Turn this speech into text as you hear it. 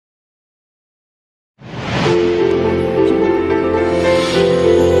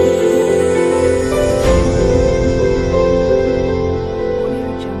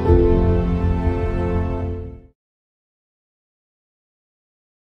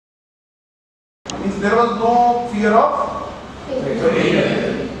there was no fear of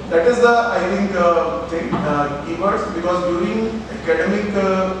failure. That is the, I think, keywords, because during academic,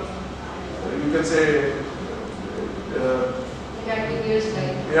 you can say, academic years,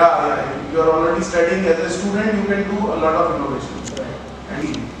 like you are already studying as a student, you can do a lot of innovation.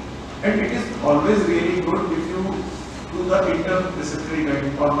 And it is always really good if you do the interdisciplinary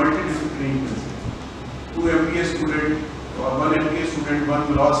kind or multidisciplinary principle. 2 MBA student or 1 MBA student,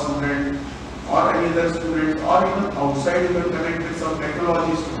 1 law student, or any other student, or even outside you can connect with some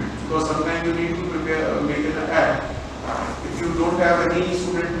technology student, because sometimes you need to prepare, make an app. If you don't have any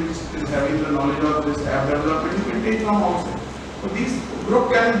student which is having the knowledge of this app development, you can take from outside. So this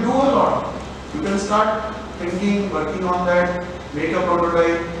group can do a lot. You can start thinking, working on that, make a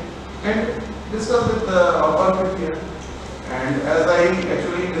prototype, and discuss with our group here. And as I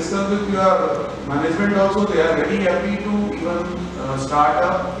actually discussed with your management also, they are very happy to even start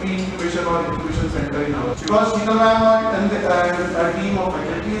a pre-incubation or incubation center in our. Because Sheetal ma'am and a team of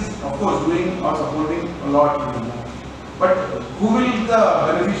faculty is of course doing or supporting a lot. But who will be the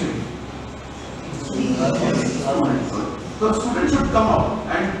beneficiary? So students should come out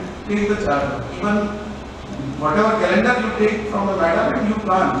and take the charge. Even whatever calendar you take from the madam and you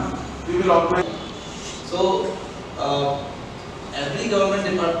plan, we will organize. So every government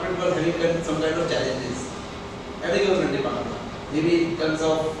department was having some kind of challenges. Every government department, maybe in terms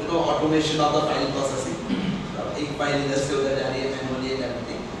of automation of the file processing, file industry हो जा रही है, manually and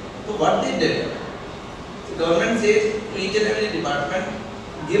everything. So what they did, the government says to each and every department,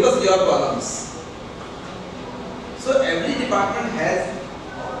 give us your columns. So every department has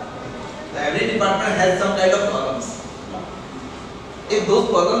some kind of columns. If those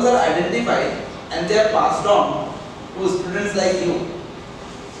columns are identified and they are passed on to students like you,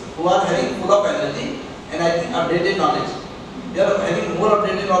 who are having full of energy and I think updated knowledge. They are having more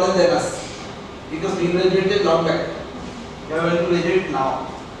updated knowledge than us, because we graduated long back. We are going to graduate now.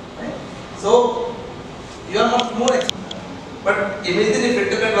 Right? So you are much more expert. But imagine if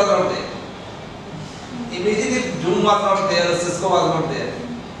internet was not there. Imagine if Zoom was not there, Cisco was not there.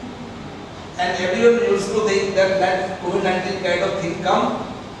 And everyone used to think that COVID-19 kind of thing come,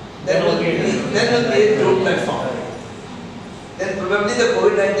 then will create Zoom platform. Then probably the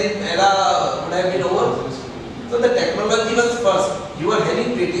COVID-19 era would have been over. So the technology was first. You are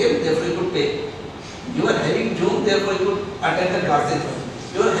having Paytm, therefore you could pay. You are having Zoom, therefore you could attend the classes.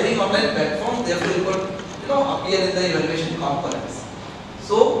 You are having online platform, therefore you could appear in the evaluation components.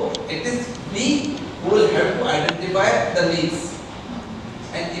 So it is we who will have to identify the needs.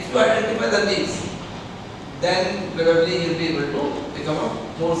 And if you identify the needs, then probably you will be able to become a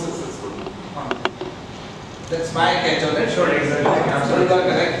more successful company. That's my catch on it. Sure, exactly. Absolutely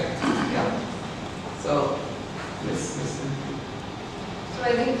correct. Yeah. So, yes. So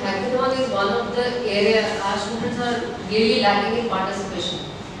I think hackathon is one of the areas our students are really lacking in participation.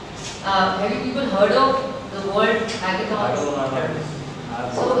 Have you people heard of the word hackathon?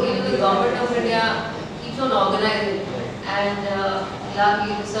 So even the government of India keeps on organizing, and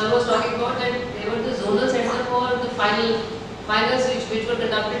sir was talking about that they were the zonal center for the finals which were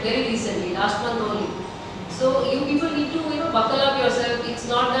conducted very recently, last month only. So you people need to buckle up yourself. It's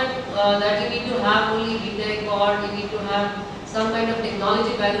not that that you need to have only BTech or you need to have some kind of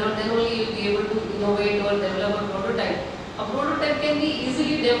technology background, then only you'll be able to innovate or develop a prototype. A prototype can be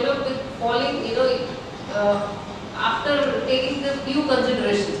easily developed with following, after taking the few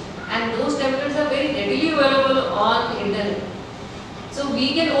considerations, and those templates are very readily available on internet. So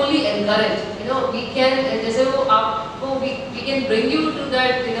we can only encourage, we can, we can bring you to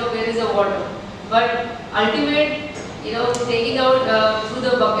that, where is the water. But ultimate, taking out through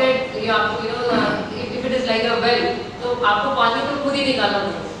the bucket, you have to, if it is like a well, so aapko pani to khud hi nikalna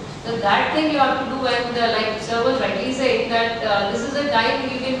hai. So that thing you have to do, and like sir was rightly saying that this is a time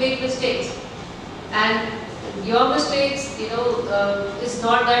you can make mistakes, and your mistakes, it's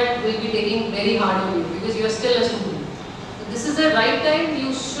not that will be taking very hard on you because you are still a student. So this is the right time.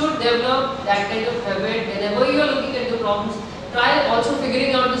 You should develop that kind of habit. Whenever you are looking at the problems, try also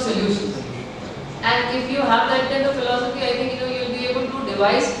figuring out the solutions. And if you have that kind of philosophy, I think you'll be able to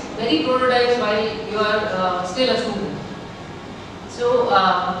devise many prototypes while you are still a student. So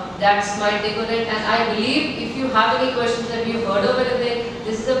that's my take on it. And I believe if you have any questions that you've heard of anything,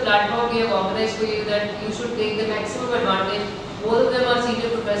 this is a platform we have organized for you that you should take the maximum advantage. Both of them are senior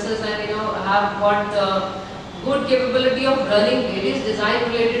professors and have got good capability of running various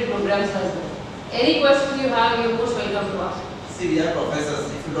design-related programs as well. Any questions you have, you're most welcome to ask. See, we are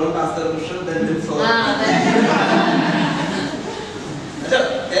professors. If you don't ask the question, then we'll solve.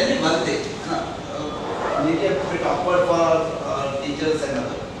 Tell me one thing. Maybe a bit awkward for teachers and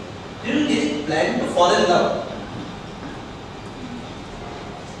others. Do you plan to fall in love?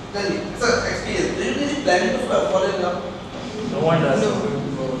 Tell me, it's an experience. Do you really plan to fall in love? No one does.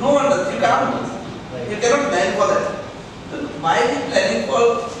 No one does. You can't. You cannot plan for that. So why are we planning for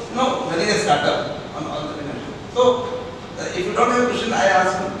running a startup on entrepreneurship? So if you don't have a question, I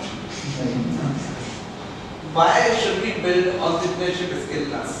ask you. Why should we build entrepreneurship skill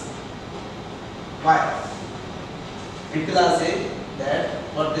in us? Why? People are saying that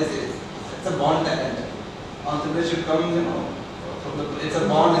what this is, it's a born talent. Entrepreneurship comes, from it's a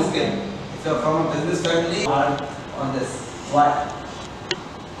born skill. If you are from a business family, hard on this. Why?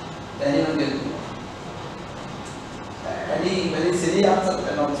 Anyone can do. Any silly answer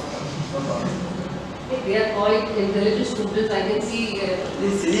cannot. No problem. They are called intelligent students. I can see.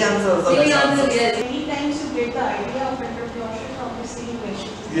 These silly answers. Silly answers, yes. Many times you get the idea of entrepreneurship from the silly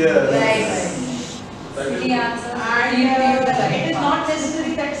questions. Yeah. Right. Silly answers. And it is not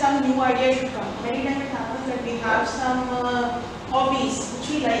necessary that some new idea should come. Many times it happens that we have some hobbies which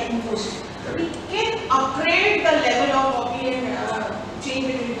we like most. We can upgrade the level of hobby and change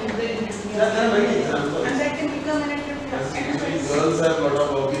it into the entrepreneurship. There are many examples. And that can become an entrepreneur. Usually girls have a lot of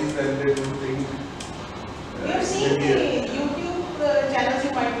hobbies and they do things. You have seen the YouTube channels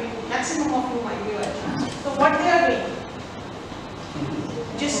you might be, maximum of you might be watching. So what they are doing?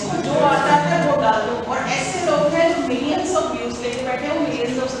 जिसको जो आता है वो डाल दो और ऐसे लोग हैं जो millions of views लेके बैठे हैं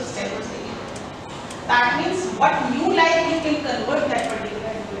millions of subscribers लेके. That means what you like you can convert that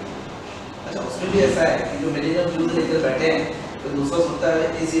particular into it. अच्छा उसमें भी ऐसा है कि जो millions of views लेकर बैठे हैं तो दूसरा सोचता है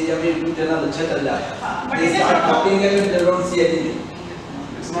इस एरिया में YouTube चैनल अच्छा चल रहा है. They start copying it and they don't see anything.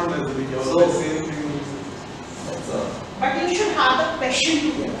 It's not necessary. You always same thing. But you should have the passion to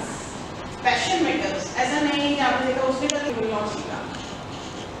do that. Passion matters. ऐसा नहीं है कि आपने देखा उसने कभी will not सीखा.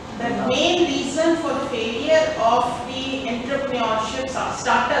 The main reason for the failure of the entrepreneurship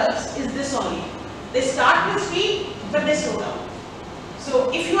startups is this only. They start with speed, but they slow down. So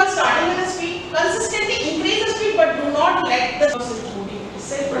if you are starting with a speed, consistently increase the speed, but do not let the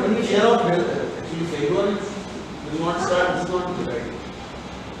But in fear of actually failure, will not start. This is not the right.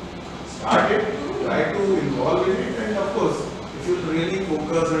 Start it, try to involve in it, and of course, if you really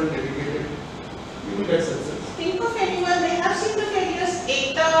focus and dedicate it, you will get success. Think of anyone, they have seen the failures.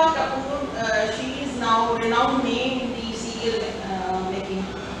 Ekta Kapoor, she is now renowned name in the serial making.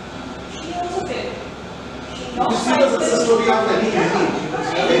 She also failed. She You see the success story of any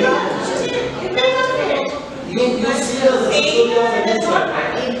You see the success story of any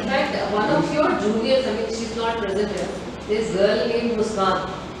startup. In fact, one of your juniors, I mean, she's not present here. This girl named Muskan.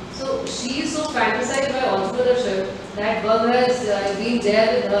 So she is so fantasized by entrepreneurship that bug has been there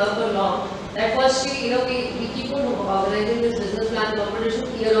with her for long. That was she, we keep on organizing this business plan competition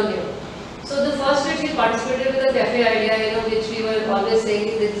year on year. So the first year she participated with a cafe idea, which we were always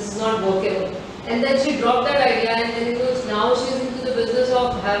saying this is not workable. And then she dropped that idea, and then now she's into the business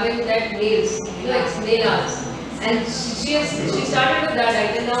of having that nails, like nail arts. And she started with that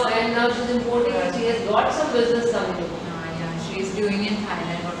idea now, and now she's importing it. She has got some business coming in. She's doing in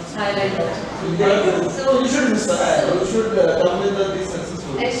Thailand. So you should come with this success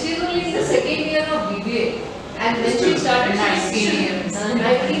story. And she's only in the second year of BBA. And when she started,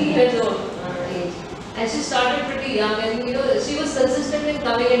 19 years old age. And she started pretty young, and she was consistent in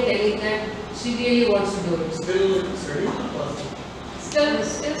coming and telling that she really wants to do it. Still studying?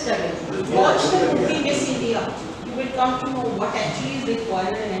 Still studying. Watch the movie Miss India. You will come to know what actually is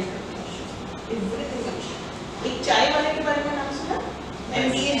required in entrepreneurship. Everything comes. एक चाय वाले के बारे में नाम सुना?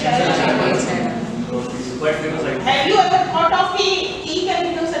 MBA चाय. Quite famous, right? Have you ever thought of tea can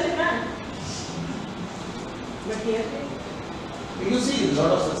become such a brand? But here, You see a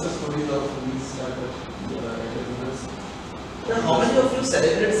lot of success stories of these startups. How many of you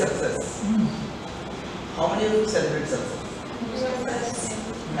celebrate success? How many of you celebrate success?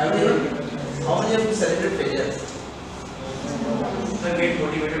 Everyone? How many of you celebrate failures? I get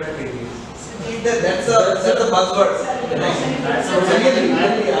motivated by failures. That's a buzzword.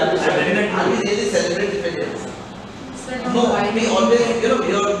 Are we really celebrating failures? No, we always,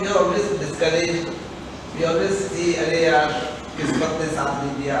 we are always discouraged. We always see, अरे यार, किस्मत ने साथ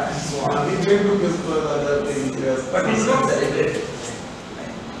नहीं दिया, and so on. We try to whisper other things, yes. But it's not celebrated.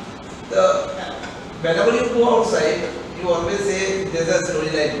 Whenever you go outside, you always say there's a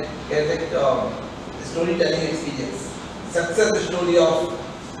storyline, storytelling experience, success story of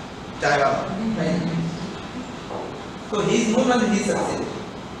Taiwan. Right? So he is known when he succeeded.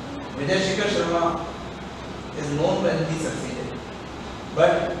 Vijay Shekhar Sharma is known when he succeeded.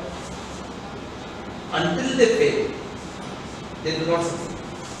 But until they fail, they do not succeed.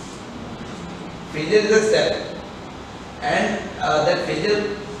 Failure is a step, and that failure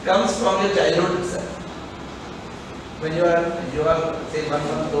comes from your childhood itself. When you are say 1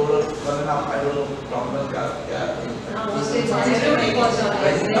 crore or 1.5, I don't know, proper class, everybody was on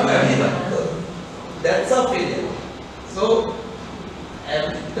everyone. That's a failure. So,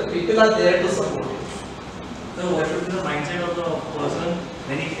 the people are there to support it. So what should be the mindset of the person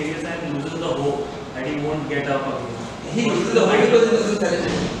when he fails and loses the hope that he won't get up again? He loses the hope because he doesn't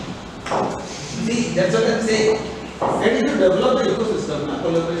celebrate. See, that's what I'm saying. And if you develop the ecosystem,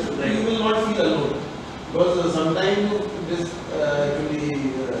 collaboration, Right. you will not feel alone. Because sometimes this actually,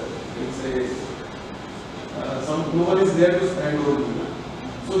 no one is there to stand over you.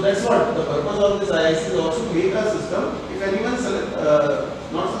 So that's what the purpose of this IIC is, also to make a system. If anyone is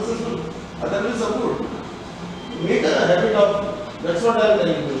not successful, other will support. Make a habit of, that's what I am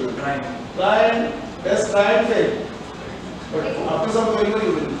telling you. Try and fail. But after some failure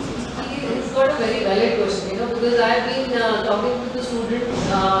you will. He's got a very valid question, because I have been talking to the students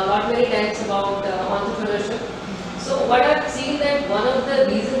not many times about entrepreneurship. So what I've seen that one of the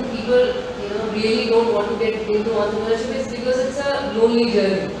reasons people really don't want to get into entrepreneurship is because it's a lonely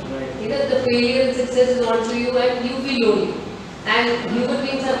journey. Right. The failure and success is onto you and you feel lonely. And human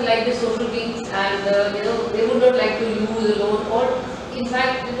beings are like the social beings, and they would not like to lose alone, or in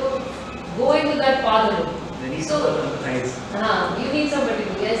fact go into that path alone. They need So, to empathize. you need somebody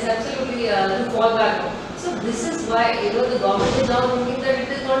to, yes, absolutely, to fall back on. So this is why, the government is now thinking that it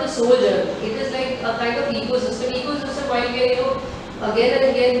is not a sole journey. It is like a kind of ecosystem. Ecosystem, while we are, again and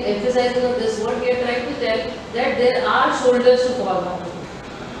again emphasizing on this, what we are trying to tell, that there are shoulders to fall back on.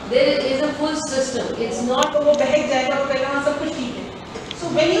 There is a full system. It's not. तो वो बहक जाएगा और कहेगा हाँ सब कुछ ठीक है. So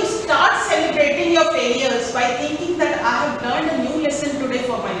when you start celebrating your failures by thinking that I have learned a new lesson today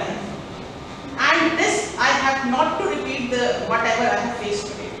for my life, and this I have not to repeat the whatever I have faced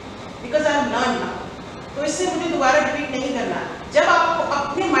today, because I have learned now. तो इससे मुझे दोबारा repeat नहीं करना. जब आप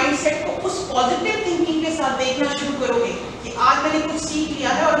अपने mindset को उस पॉजिटिव थिंकिंग के साथ देखना शुरू करोगे कि आज मैंने कुछ सीख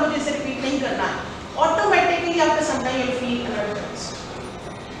लिया है और मुझे इसे रिपीट नहीं करना है, automatically after some time you will feel energised.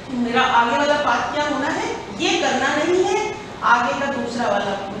 मेरा आगे वाला पाथ क्या होना है, ये करना नहीं है, आगे का दूसरा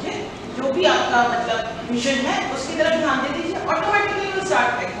वाला मुझे जो भी आपका मतलब मिशन है उसकी तरफ ध्यान दे दीजिए, ऑटोमेटिकली विल स्टार्ट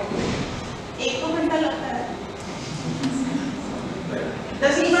बैक. 1-2 घंटा लगता है.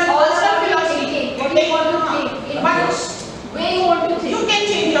 Does it matter? All about thinking. What do you want to think? But where you want to think. you can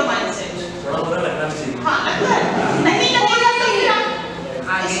change